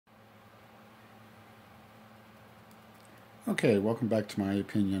Okay, welcome back to my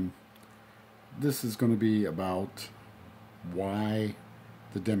opinion. This is going to be about why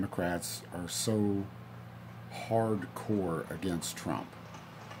the Democrats are so hardcore against Trump.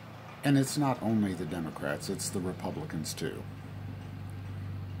 And it's not only the Democrats, it's the Republicans too.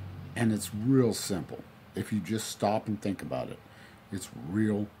 And it's real simple. If you just stop and think about it, it's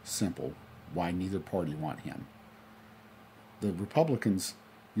real simple why neither party want him. The Republicans,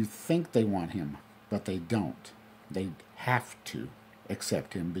 you think they want him, but they don't. They have to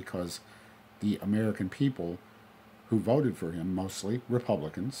accept him because the American people who voted for him, mostly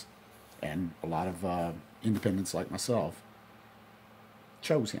Republicans and a lot of independents like myself,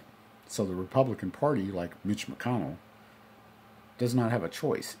 chose him. So the Republican Party, like Mitch McConnell, does not have a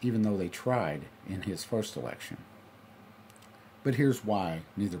choice, even though they tried in his first election. But here's why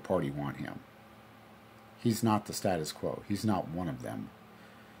neither party want him. He's not the status quo. He's not one of them.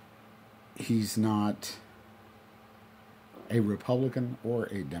 He's not a Republican or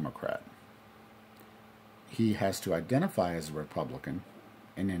a Democrat. He has to identify as a Republican,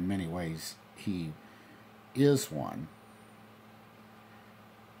 and in many ways he is one.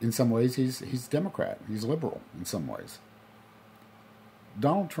 In some ways he's Democrat. He's liberal in some ways.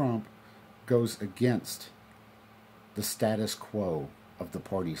 Donald Trump goes against the status quo of the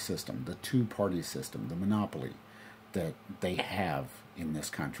party system, the two-party system, the monopoly that they have in this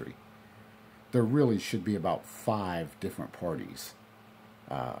country. There really should be about 5 different parties,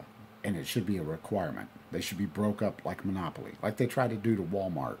 and it should be a requirement. They should be broke up like Monopoly, like they tried to do to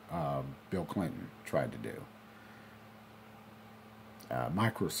Walmart. Bill Clinton tried to do,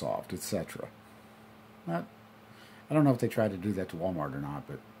 Microsoft, etc. I don't know if they tried to do that to Walmart or not,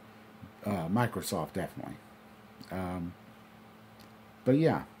 but Microsoft definitely. But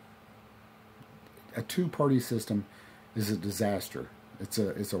yeah, a two-party system is a disaster. It's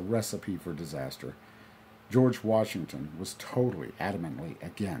a recipe for disaster. George Washington was totally, adamantly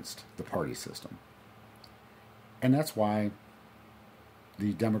against the party system. And that's why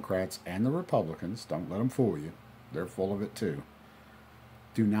the Democrats and the Republicans, don't let them fool you, they're full of it too,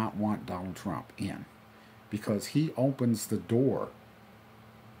 do not want Donald Trump in. Because he opens the door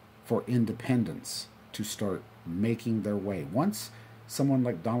for independents to start making their way. Once someone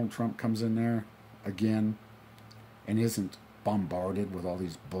like Donald Trump comes in there again and isn't bombarded with all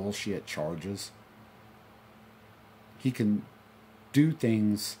these bullshit charges, he can do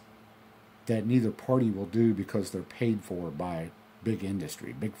things that neither party will do because they're paid for by big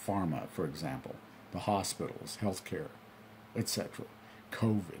industry, big pharma, for example, the hospitals, healthcare, etc.,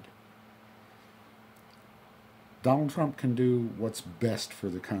 COVID. Donald Trump can do what's best for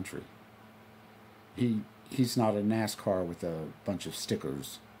the country. He's not a NASCAR with a bunch of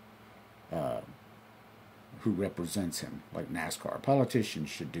stickers who represents him, like NASCAR. Politicians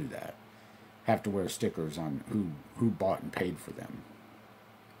should do that. Have to wear stickers on who bought and paid for them.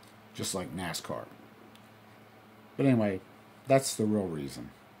 Just like NASCAR. But anyway, that's the real reason.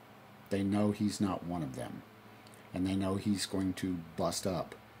 They know he's not one of them. And they know he's going to bust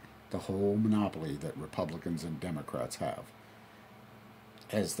up the whole monopoly that Republicans and Democrats have.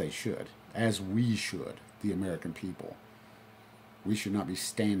 As they should. As we should, the American people. We should not be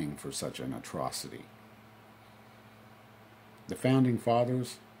standing for such an atrocity. The Founding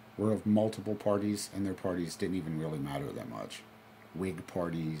Fathers were of multiple parties, and their parties didn't even really matter that much. Whig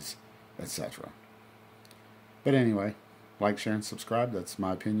parties, etc. But anyway, like, share, and subscribe. That's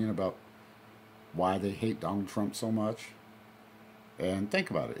my opinion about why they hate Donald Trump so much. And think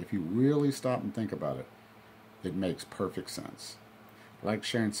about it. If you really stop and think about it, it makes perfect sense. Like,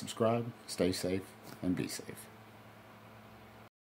 share, and subscribe. Stay safe and be safe.